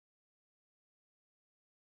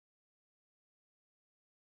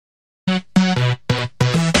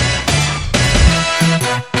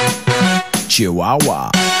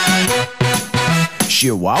Chihuahua,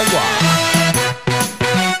 Chihuahua,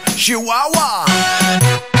 Chihuahua,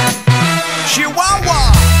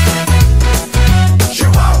 Chihuahua,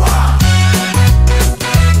 Chihuahua,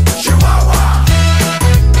 Chihuahua,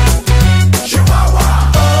 Chihuahua,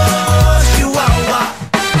 oh Chihuahua.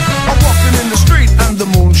 I'm walking in the street and the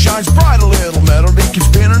moon shines bright. A little melody keeps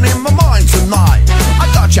spinning in my mind tonight.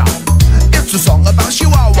 I gotcha, it's a song about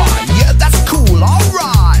Chihuahua. Yeah, that's cool,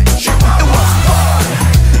 alright. It was fun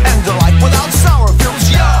and delight without sorrow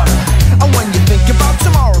feels young. And when you think about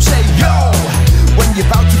tomorrow, say yo. When you're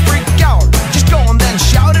about to freak out, just go and then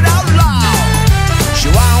shout it out loud.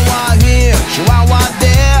 Chihuahua here, Chihuahua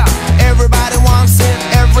there. Everybody wants it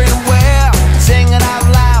everywhere. Sing it out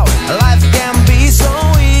loud, life can be so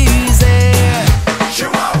easy.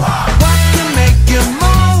 Chihuahua, what can make you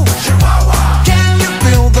move? Chihuahua, can you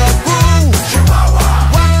feel the groove?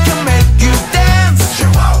 Chihuahua, what can make you dance?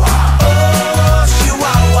 Chihuahua, oh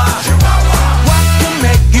Chihuahua, Chihuahua, what can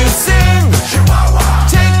make you sing? Chihuahua,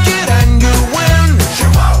 take it and you win.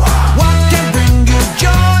 Chihuahua, what can bring you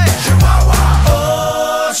joy? Chihuahua,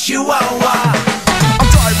 oh Chihuahua. I'm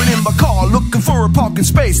driving in my car looking for a parking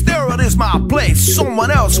space. There it is, my place.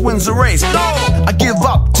 Someone else wins the race. No, I give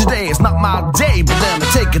up. Today is not my day. But then I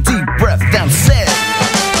take a deep breath, then say,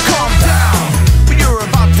 calm down. When you're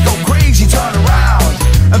about to go crazy, turn around.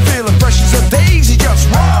 And feeling fresh as a daisy, just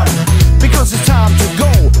run. Because it's time to go.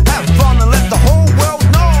 Have fun and let the whole world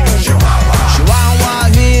know. Chihuahua, Chihuahua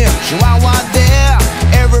here, Chihuahua there.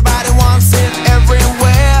 Everybody wants it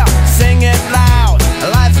everywhere. Sing it loud,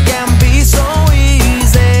 life can be so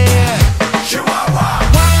easy. Chihuahua,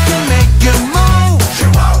 what can make you move?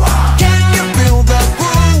 Chihuahua, can you feel the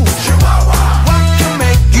groove? Chihuahua, what can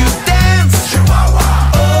make you dance? Chihuahua,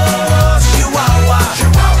 oh Chihuahua,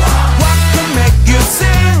 Chihuahua, what can make you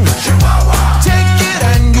sing? Chihuahua, take it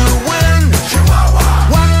and you win. Chihuahua,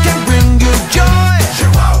 what can bring you joy?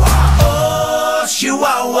 Chihuahua, oh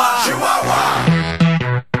Chihuahua, Chihuahua.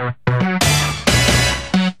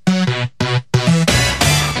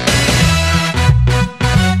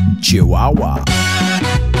 Chihuahua,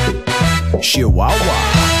 Chihuahua,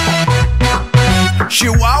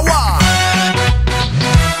 Chihuahua.